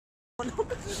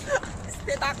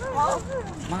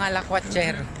Mga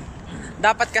lakwatcher.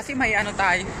 Dapat kasi may ano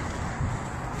tayo.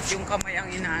 Yung kamay ang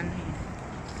inaan.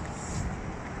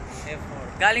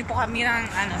 Galing po kami ng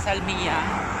Salmia.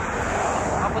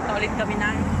 Abot na ulit kami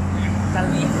ng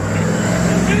Salmia.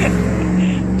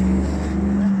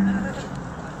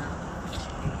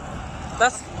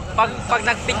 Tapos pag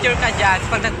nagpicture ka dyan,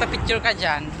 pag nagpa-picture ka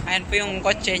dyan, ayan po yung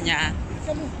kotse niya.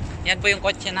 Yan po yung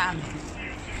kotse namin.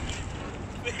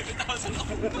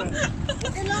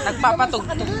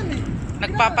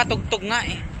 Nagpapatugtog nga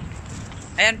eh.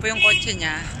 Ayan po yung kotse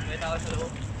niya.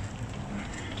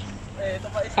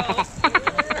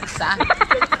 Saan?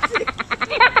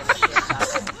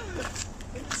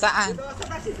 Saan?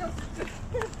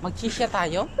 Mag-shisha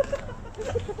tayo?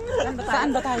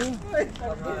 Saan ba tayo?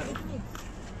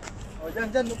 O,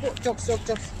 dyan, upo. Choks.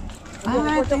 Ito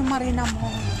yung marina mo.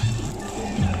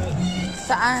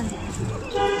 Saan?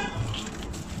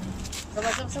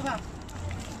 Sama.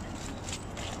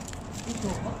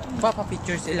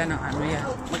 Papa-picture sila ng ano yan.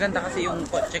 Maganda kasi yung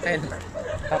kotse kaya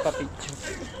papa-picture.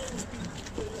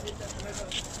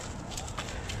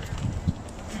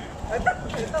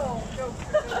 Ito,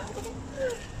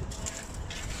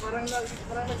 parang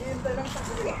naghihintay lang sa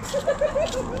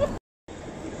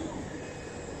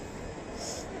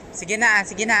Sige na,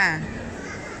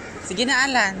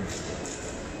 Alan.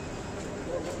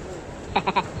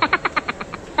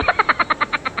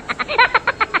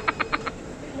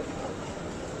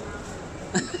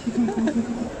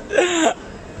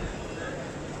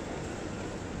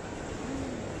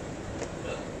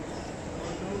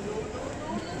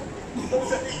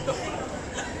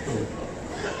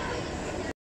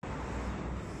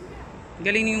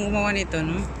 Galing yung gumawa nito,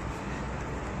 no?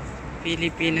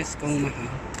 Pilipinas kong mahal.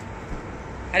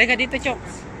 Halika dito,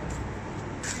 Choks.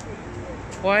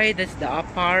 Why does the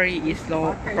Apari is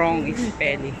wrong in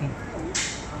spelling?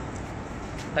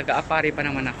 Taga-Apari pa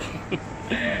naman ako.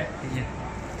 Yeah.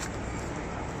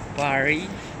 Apari.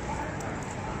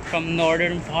 From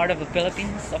northern part of the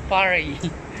Philippines, Apari.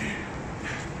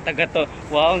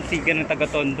 Wow, ang siga ng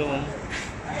taga-Tondo.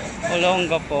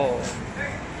 Olonga po.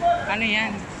 Ano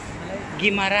yan?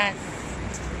 Gimaras.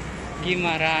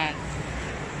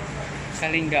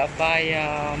 Kalinga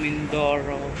Apaya,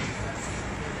 Mindoro.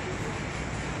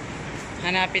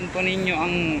 Hanapin po ninyo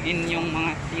ang inyong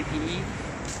mga city.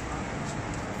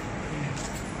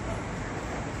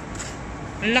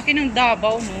 Ang laki ng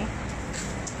Davao, no?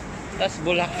 Tas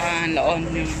Bulacan, La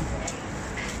Union.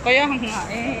 Kaya nga,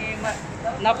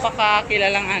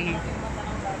 napakakilalang ano.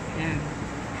 Yan.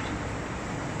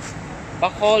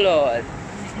 Bacolod,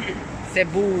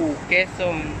 Cebu,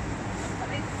 Quezon,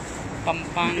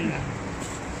 Pampanga.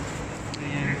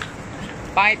 Ayan.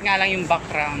 Pangit nga lang yung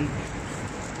background.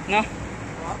 No?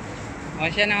 O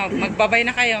siya na, magbabay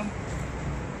na kayo.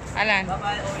 Alan?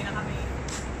 Bye, uwi na kami.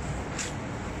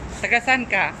 Taga-saan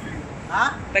ka? Ha?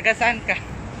 Taga-saan ka?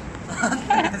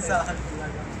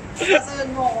 Saan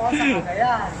mo ako sa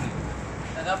Cagayan?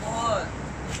 Taga-Bohol.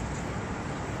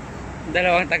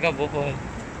 Dalawang taga-Bohol.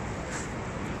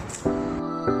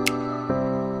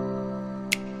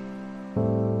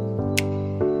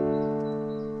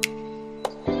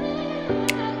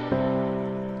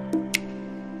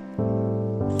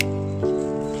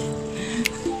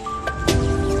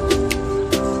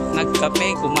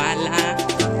 Nagkape, gumala,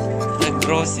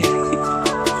 nag-grocery.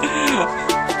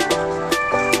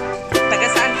 Taga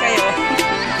saan kayo?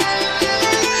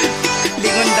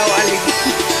 Lingon daw aling.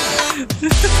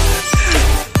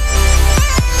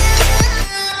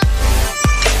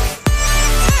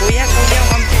 Kuya,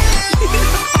 mampi.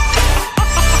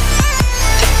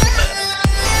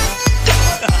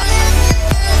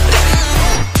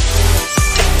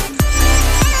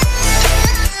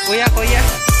 Kuya.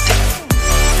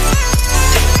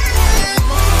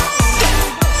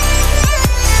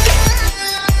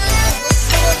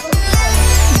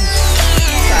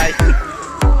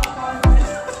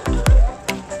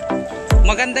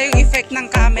 Maganda yung effect ng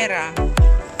camera.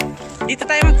 Dito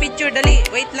tayo mag-picture, dali.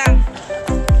 Wait lang.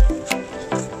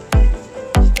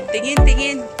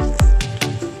 Tingin.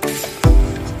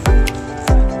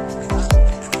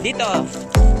 Dito.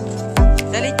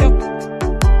 Dali, Chok.